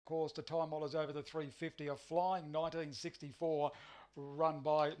course, the time while is over the 350, a flying 1964 run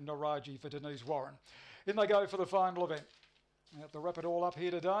by Naraji for Denise Warren. In they go for the final event. We have to wrap it all up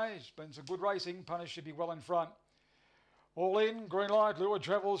here today. It's been some good racing. Punters should be well in front. All in, green light, Lure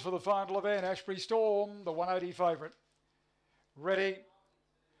travels for the final event. Ashbury Storm, the 180 favourite. Ready.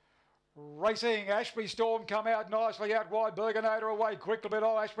 Racing, Ashbury Storm come out nicely out wide, Burgonator away quickly, but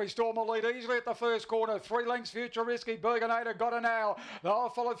Ashbury Storm will lead easily at the first corner, 3 lengths Future Risky, Burgonator got a now, they'll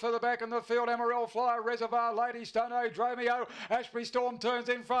follow further back in the field, Emerald Flyer, Reservoir, Lady Stono, Dromio, Ashbury Storm turns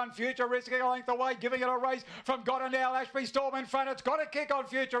in front, Future Risky a length away, giving it a race from Got a Now, Ashbury Storm in front, it's got a kick on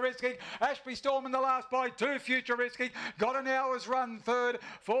Future Risky, Ashbury Storm in the last by 2, Future Risky, Got a Now has run third,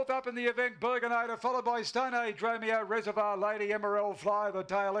 fourth up in the event, Burgonator, followed by Stono, Dromio, Reservoir, Lady Emerald Flyer, the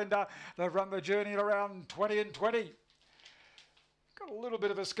tail ender. They've run the journey at around 20 and 20. Got a little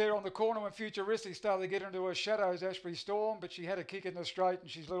bit of a scare on the corner when Futuristic started to get into her shadows, Ashbury Storm, but she had a kick in the straight and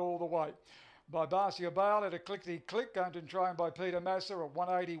she's led all the way. By Barcia Bale at a clickety-click, going to train by Peter Massa at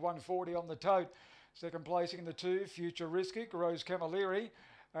 180, 140 on the tote. Second placing in the 2, Futuristic, Rose Camilleri.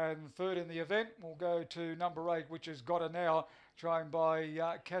 And third in the event, we'll go to number 8, which has Got a Now, trained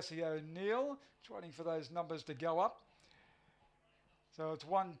by Cassie O'Neill. Just waiting for those numbers to go up. So it's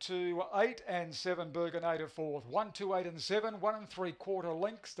 1, 2, 8 and 7 Burgonator fourth. 1, 2, 8 and 7, 1 3/4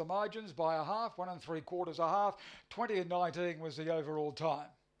 lengths the margins by a half, 1 3/4 a half. 20 and 19 was the overall time.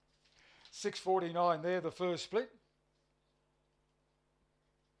 6:49 there, the first split.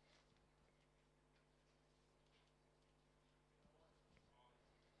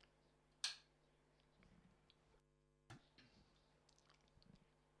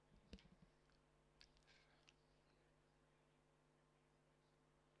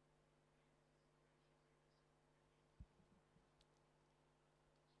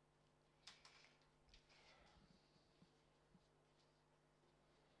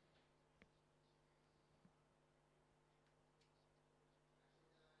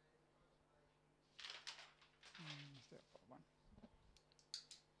 Step one.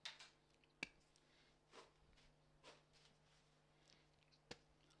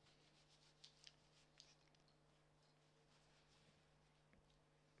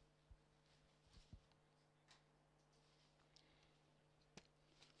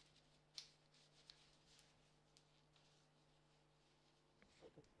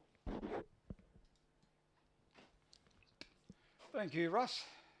 Thank you, Russ.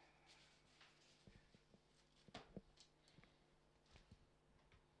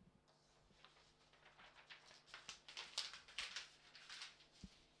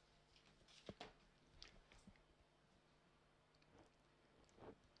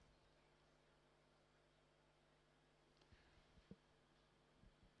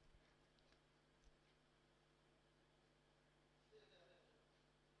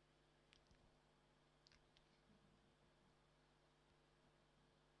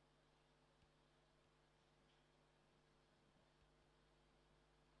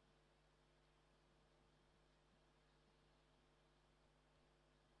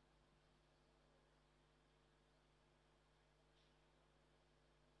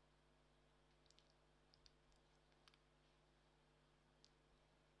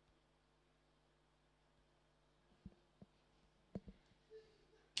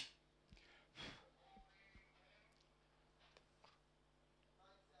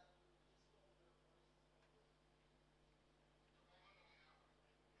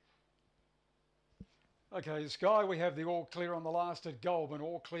 Okay, Sky, we have the all clear on the last at Goulburn.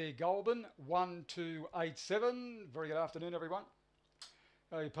 All clear Goulburn, 1287. Very good afternoon, everyone.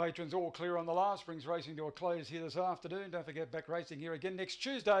 Hey, patrons, all clear on the last. Brings racing to a close here this afternoon. Don't forget, back racing here again next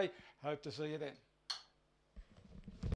Tuesday. Hope to see you then.